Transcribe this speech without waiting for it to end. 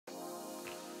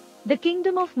The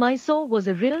Kingdom of Mysore was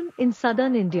a realm in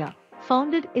southern India,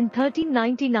 founded in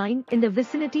 1399 in the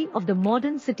vicinity of the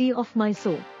modern city of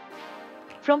Mysore.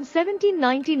 From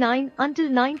 1799 until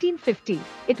 1950,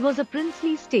 it was a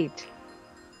princely state.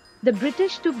 The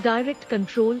British took direct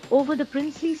control over the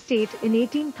princely state in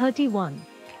 1831.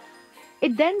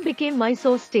 It then became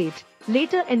Mysore State,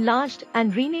 later enlarged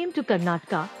and renamed to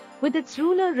Karnataka, with its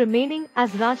ruler remaining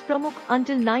as Rajapramukh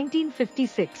until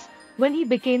 1956, when he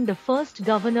became the first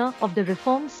governor of the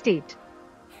reformed state.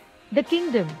 The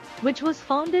kingdom, which was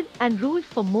founded and ruled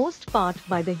for most part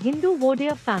by the Hindu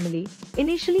Wodeyar family,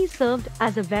 initially served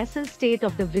as a vassal state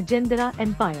of the Vijayanagara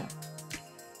Empire.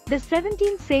 The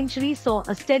 17th century saw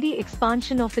a steady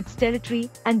expansion of its territory,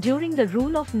 and during the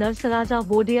rule of Narasaraja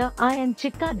Wodeyar I and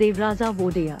Chikka Devaraja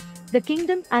Wodeyar, the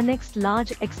kingdom annexed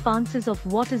large expanses of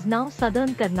what is now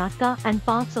southern Karnataka and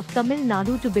parts of Tamil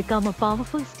Nadu to become a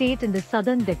powerful state in the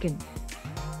southern Deccan.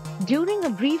 During a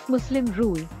brief Muslim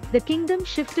rule, the kingdom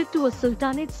shifted to a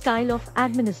sultanate style of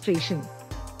administration.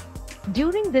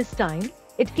 During this time,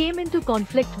 it came into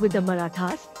conflict with the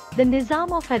Marathas, the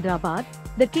Nizam of Hyderabad,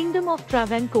 the Kingdom of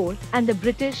Travancore, and the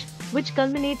British, which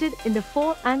culminated in the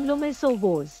four Anglo-Mysore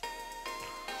Wars.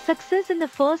 Success in the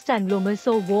First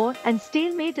Anglo-Mysore War and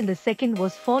stalemate in the second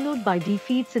was followed by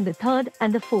defeats in the third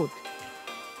and the fourth.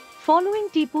 Following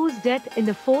Tipu's death in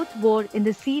the Fourth War in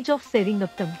the Siege of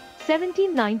Seringapatam,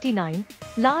 1799,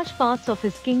 large parts of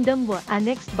his kingdom were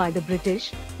annexed by the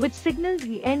British, which signaled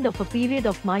the end of a period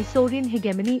of Mysorean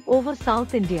hegemony over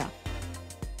South India.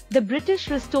 The British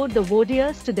restored the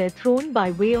Wodeyars to their throne by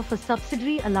way of a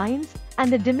subsidiary alliance,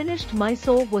 and the diminished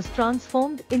Mysore was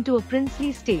transformed into a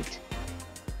princely state.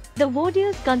 The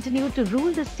Wodeyars continued to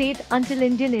rule the state until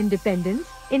Indian independence,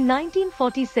 in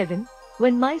 1947,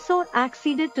 when Mysore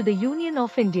acceded to the Union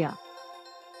of India.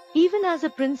 Even as a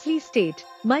princely state,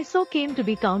 Mysore came to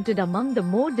be counted among the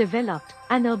more developed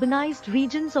and urbanized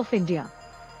regions of India.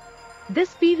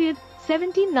 This period,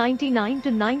 1799 to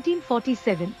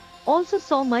 1947, also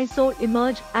saw Mysore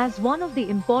emerge as one of the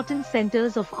important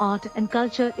centers of art and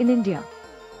culture in India.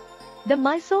 The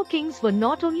Mysore kings were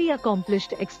not only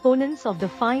accomplished exponents of the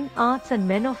fine arts and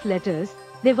men of letters,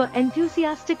 they were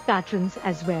enthusiastic patrons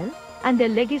as well, and their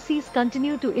legacies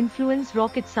continue to influence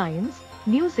rocket science,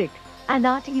 music, and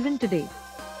art even today.